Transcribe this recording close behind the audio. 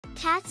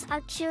Cats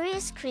are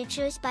curious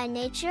creatures by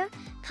nature,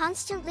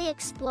 constantly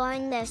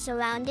exploring their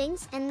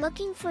surroundings and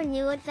looking for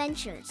new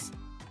adventures.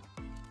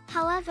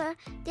 However,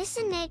 this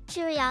innate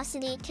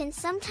curiosity can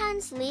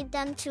sometimes lead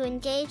them to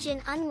engage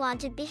in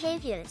unwanted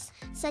behaviors,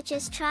 such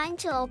as trying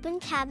to open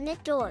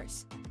cabinet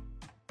doors.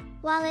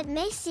 While it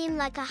may seem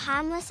like a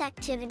harmless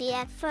activity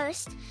at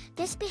first,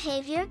 this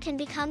behavior can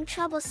become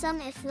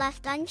troublesome if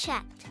left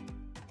unchecked.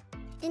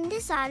 In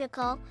this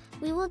article,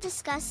 we will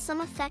discuss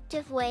some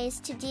effective ways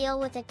to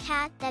deal with a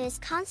cat that is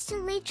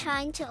constantly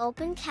trying to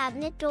open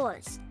cabinet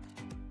doors.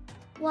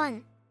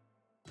 1.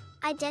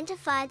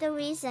 Identify the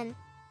reason.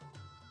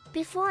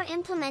 Before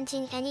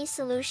implementing any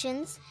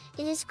solutions,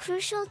 it is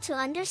crucial to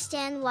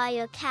understand why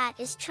your cat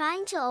is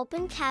trying to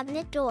open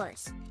cabinet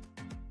doors.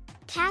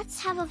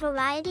 Cats have a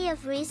variety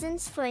of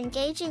reasons for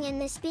engaging in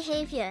this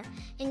behavior,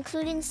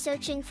 including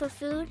searching for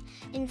food,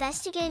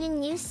 investigating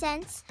new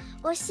scents,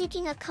 or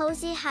seeking a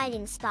cozy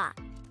hiding spot.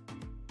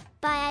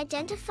 By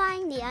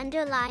identifying the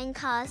underlying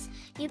cause,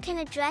 you can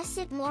address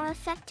it more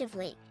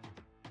effectively.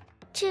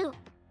 2.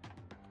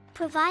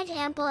 Provide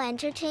ample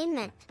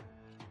entertainment.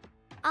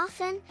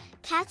 Often,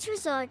 cats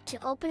resort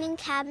to opening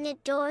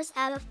cabinet doors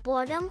out of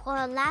boredom or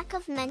a lack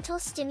of mental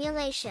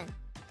stimulation.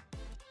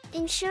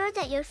 Ensure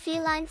that your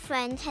feline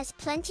friend has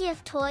plenty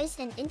of toys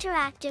and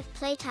interactive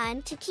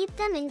playtime to keep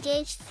them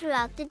engaged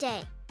throughout the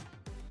day.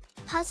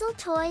 Puzzle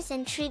toys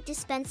and treat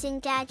dispensing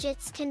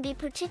gadgets can be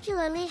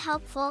particularly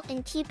helpful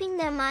in keeping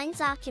their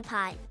minds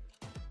occupied.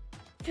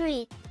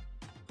 3.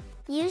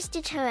 Use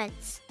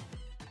deterrents.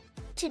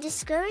 To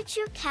discourage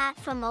your cat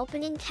from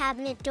opening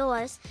cabinet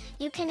doors,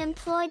 you can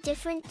employ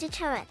different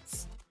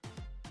deterrents.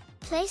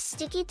 Place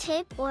sticky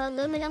tape or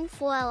aluminum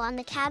foil on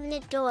the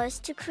cabinet doors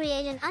to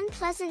create an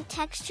unpleasant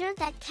texture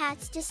that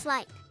cats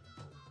dislike.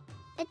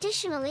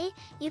 Additionally,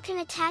 you can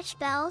attach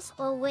bells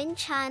or wind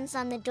chimes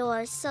on the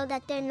doors so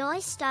that their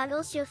noise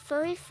startles your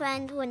furry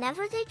friend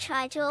whenever they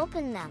try to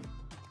open them.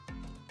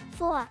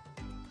 4.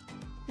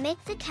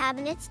 Make the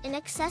cabinets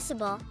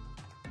inaccessible.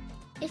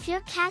 If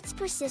your cat's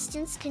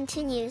persistence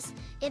continues,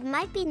 it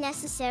might be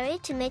necessary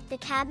to make the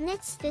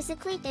cabinets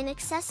physically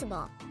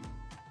inaccessible.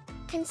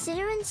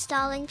 Consider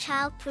installing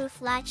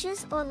child-proof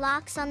latches or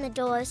locks on the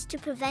doors to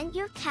prevent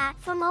your cat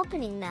from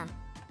opening them.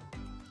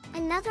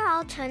 Another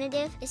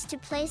alternative is to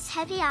place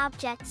heavy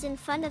objects in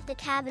front of the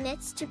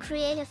cabinets to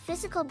create a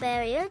physical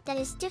barrier that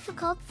is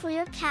difficult for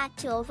your cat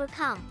to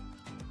overcome.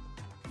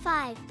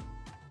 5.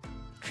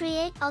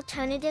 Create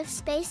alternative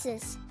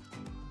spaces.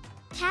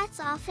 Cats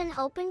often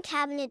open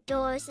cabinet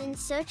doors in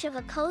search of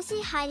a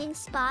cozy hiding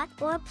spot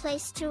or a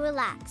place to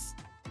relax.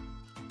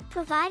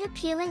 Provide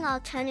appealing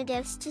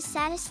alternatives to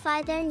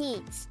satisfy their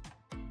needs.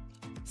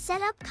 Set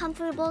up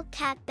comfortable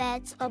cat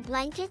beds or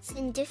blankets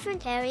in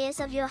different areas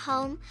of your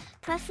home,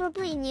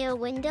 preferably near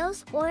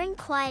windows or in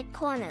quiet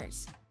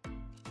corners.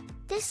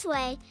 This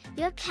way,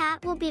 your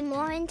cat will be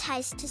more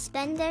enticed to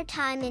spend their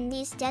time in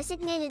these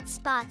designated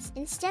spots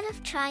instead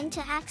of trying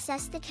to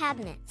access the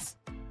cabinets.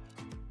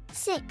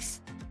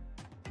 6.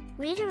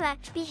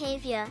 Redirect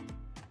behavior.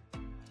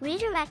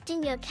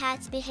 Redirecting your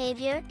cat's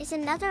behavior is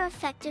another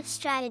effective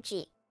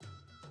strategy.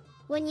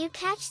 When you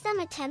catch them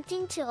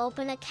attempting to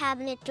open a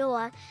cabinet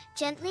door,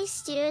 gently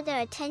steer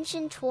their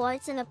attention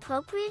towards an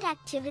appropriate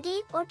activity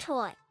or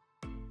toy.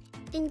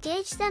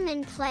 Engage them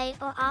in play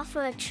or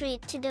offer a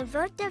treat to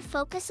divert their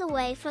focus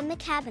away from the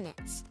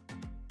cabinets.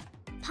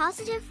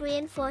 Positive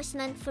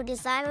reinforcement for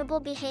desirable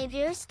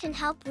behaviors can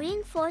help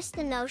reinforce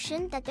the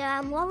notion that there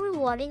are more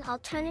rewarding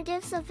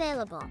alternatives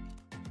available.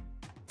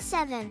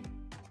 7.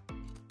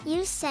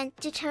 Use scent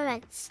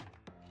deterrents.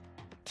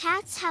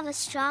 Cats have a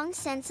strong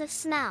sense of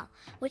smell,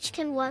 which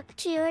can work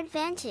to your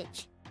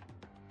advantage.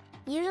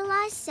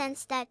 Utilize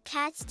scents that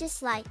cats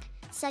dislike,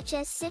 such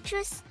as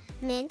citrus,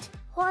 mint,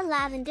 or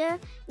lavender,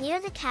 near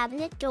the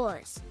cabinet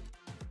doors.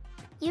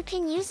 You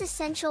can use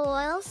essential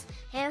oils,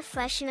 air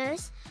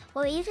fresheners,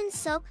 or even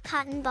soak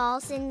cotton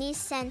balls in these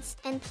scents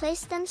and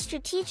place them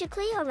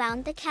strategically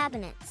around the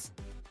cabinets.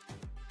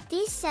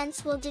 These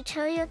scents will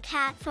deter your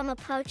cat from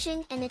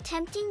approaching and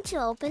attempting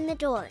to open the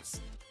doors.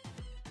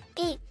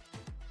 8.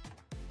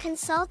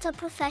 Consult a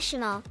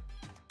professional.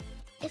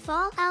 If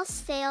all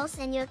else fails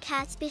and your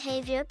cat's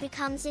behavior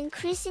becomes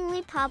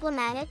increasingly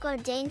problematic or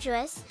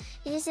dangerous,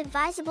 it is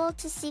advisable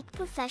to seek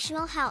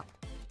professional help.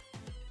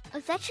 A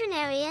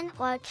veterinarian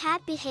or a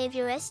cat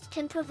behaviorist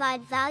can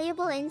provide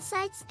valuable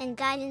insights and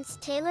guidance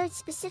tailored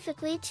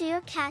specifically to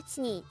your cat's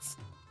needs.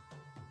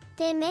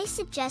 They may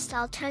suggest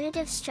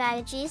alternative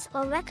strategies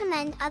or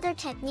recommend other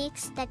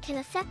techniques that can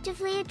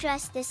effectively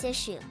address this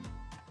issue.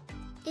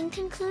 In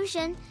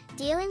conclusion,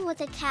 dealing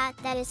with a cat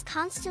that is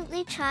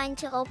constantly trying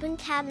to open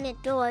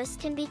cabinet doors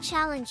can be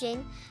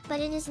challenging, but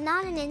it is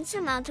not an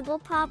insurmountable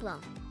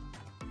problem.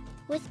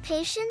 With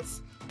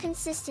patience,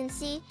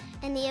 consistency,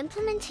 and the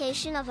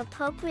implementation of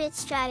appropriate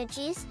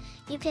strategies,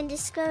 you can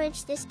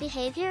discourage this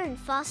behavior and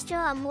foster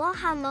a more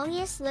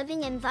harmonious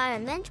living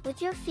environment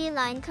with your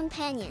feline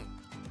companion.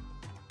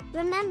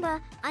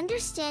 Remember,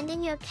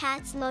 understanding your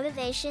cat's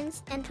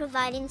motivations and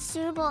providing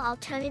suitable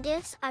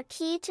alternatives are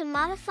key to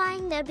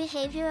modifying their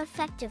behavior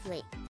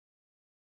effectively.